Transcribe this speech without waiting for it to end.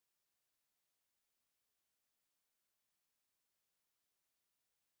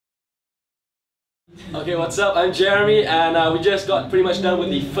Okay, what's up? I'm Jeremy, and we just got pretty much done with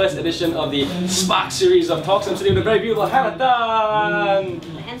the first edition of the SPARC series of talks. I'm sitting with a very beautiful Hanatan!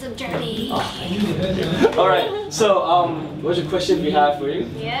 Handsome Jeremy! Alright, so what's your question we have for you?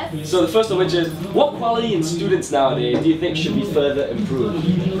 Yes? So the first of which is, what quality in students nowadays do you think should be further improved?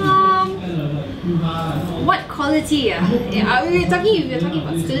 What quality? If you're talking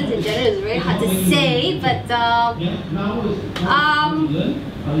about students in general, it's very hard to say, but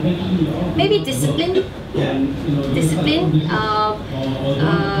maybe discipline.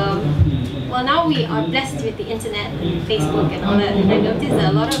 Well, now we are blessed with the internet and Facebook and all that, and I noticed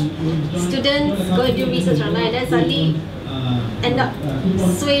that a lot of students go and do research online and then suddenly end up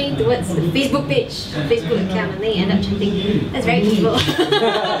swaying towards the Facebook page, Facebook account, and then you end up chatting. That's very evil.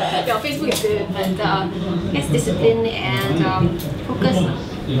 Yeah, Facebook is good, but I guess discipline and focus.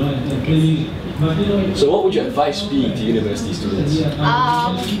 So what would your advice be to university students?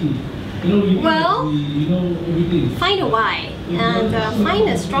 Well, find a why, and find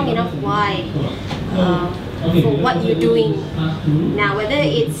a strong enough why for what you're doing now, whether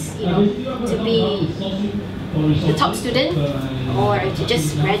it's to be the top student or to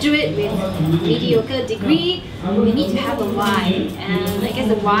just graduate with a mediocre degree. You need to have a why, and I guess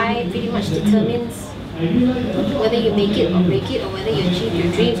the why pretty much determines whether you make it or break it, or whether you achieve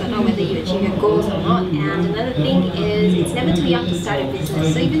your dreams or not, whether you achieve your goals or not. And another thing is, it's never too young to start a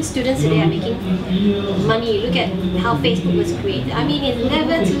business. So even students today are making money. You look at how Facebook was created. I mean, it's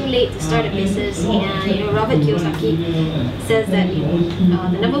never too late to start a business. And Robert Kiyosaki says that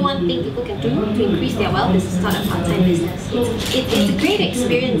the number one thing people can do to increase their wealth is to start a part-time business. It's a great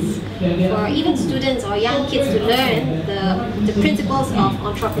experience for even students or young kids to learn the principles of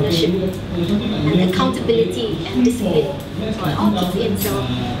entrepreneurship and accountability and discipline. So it all kicks in. So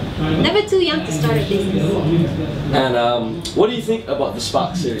never too young to start a business. And what do you think about the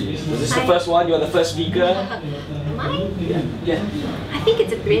SPARC series? Was this the first one? You are the first speaker? Am I? Yeah. I think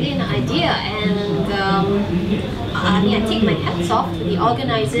it's a brilliant idea, and I mean, I take my hats off to the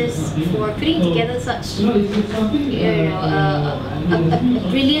organizers for putting together such a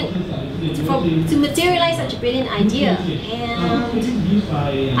brilliant, to materialize such a brilliant idea. And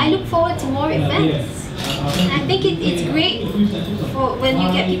I look forward to more events. And I think it's great for when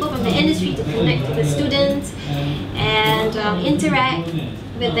you get people from the industry to connect with the students and interact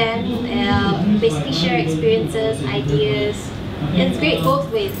with them, basically share experiences, ideas. And it's great both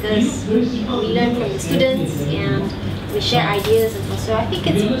ways, because we learn from the students and we share ideas and so I think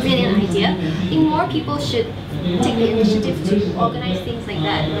it's a brilliant idea. I think more people should take the initiative to organize things like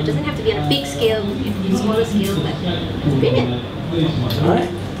that. It doesn't have to be on a big scale, it can be smaller scale, but it's brilliant. Alright.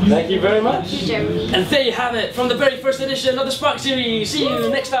 Thank you very much. Thank you, Jeremy. And there you have it, from the very first edition of the SPARC series. See you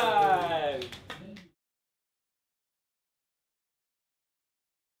next time.